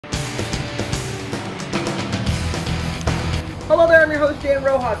Hello there, I'm your host Dan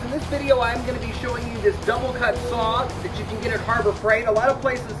Rojas. In this video I'm going to be showing you this double cut saw that you can get at Harbor Freight. A lot of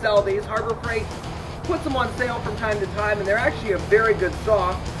places sell these. Harbor Freight puts them on sale from time to time, and they're actually a very good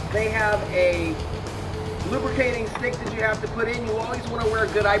saw. They have a lubricating stick that you have to put in. You always want to wear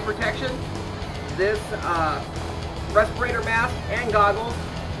good eye protection. This respirator mask and goggles,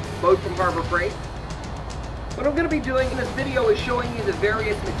 both from Harbor Freight. What I'm going to be doing in this video is showing you the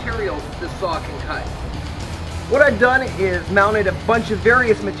various materials that this saw can cut. What I've done is mounted a bunch of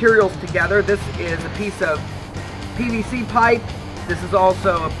various materials together. This is a piece of PVC pipe. This is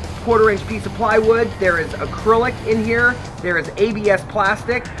also a 1/4-inch piece of plywood. There is acrylic in here. There is ABS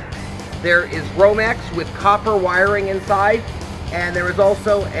plastic. There is Romex with copper wiring inside. And there is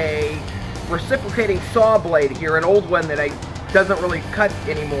also a reciprocating saw blade here, an old one that doesn't really cut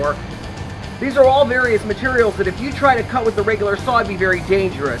anymore. These are all various materials that if you try to cut with the regular saw, it'd be very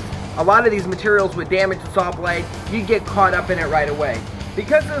dangerous. A lot of these materials would damage the saw blade. You get caught up in it right away.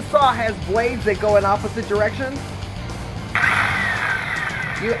 Because this saw has blades that go in opposite directions,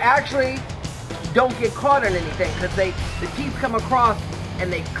 you actually don't get caught in anything because the teeth come across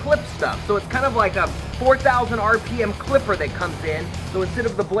and they clip stuff. So it's kind of like a 4,000 RPM clipper that comes in. So instead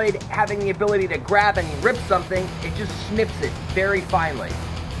of the blade having the ability to grab and rip something, it just snips it very finely.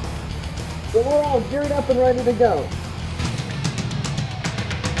 So we're all geared up and ready to go.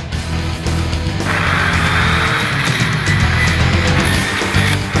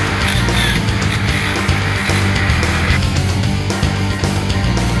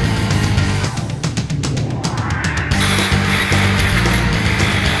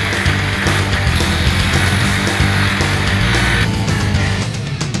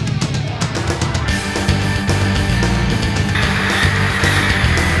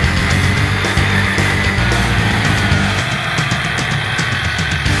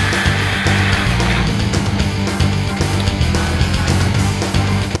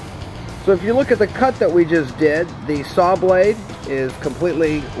 So if you look at the cut that we just did, the saw blade is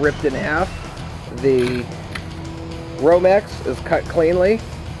completely ripped in half. The Romex is cut cleanly.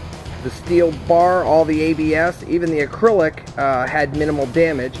 The steel bar, all the ABS, even the acrylic had minimal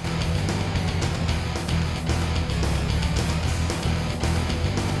damage.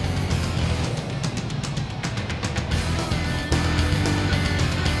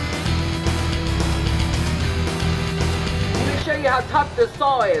 Show you how tough this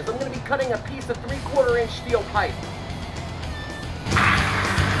saw is. I'm going to be cutting a piece of 3/4-inch steel pipe.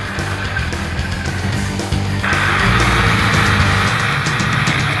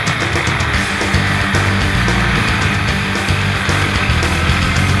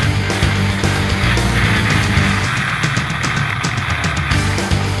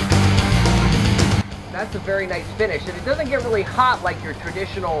 That's a very nice finish, and it doesn't get really hot like your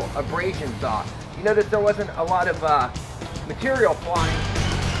traditional abrasion saw. You notice there wasn't a lot of material flying.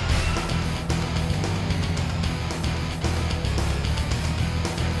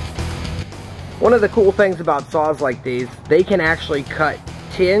 One of the cool things about saws like these, they can actually cut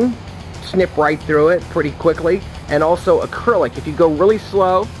tin, snip right through it pretty quickly, and also acrylic. If you go really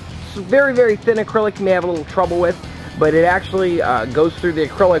slow, very, very thin acrylic you may have a little trouble with, but it actually goes through the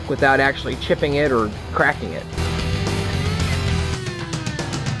acrylic without actually chipping it or cracking it.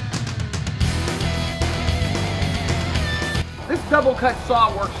 This double cut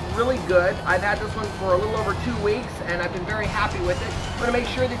saw works really good. I've had this one for a little over 2 weeks and I've been very happy with it. I'm going to make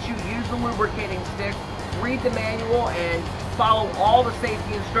sure that you use the lubricating stick, read the manual, and follow all the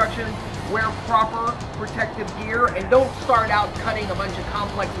safety instructions. Wear proper protective gear and don't start out cutting a bunch of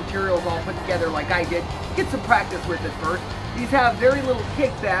complex materials all put together like I did. Get some practice with it first. These have very little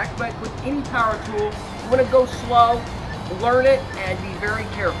kickback, but with any power tool, you want to go slow, learn it, and be very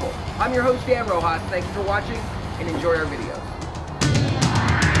careful. I'm your host Dan Rojas. Thank you for watching and enjoy our videos.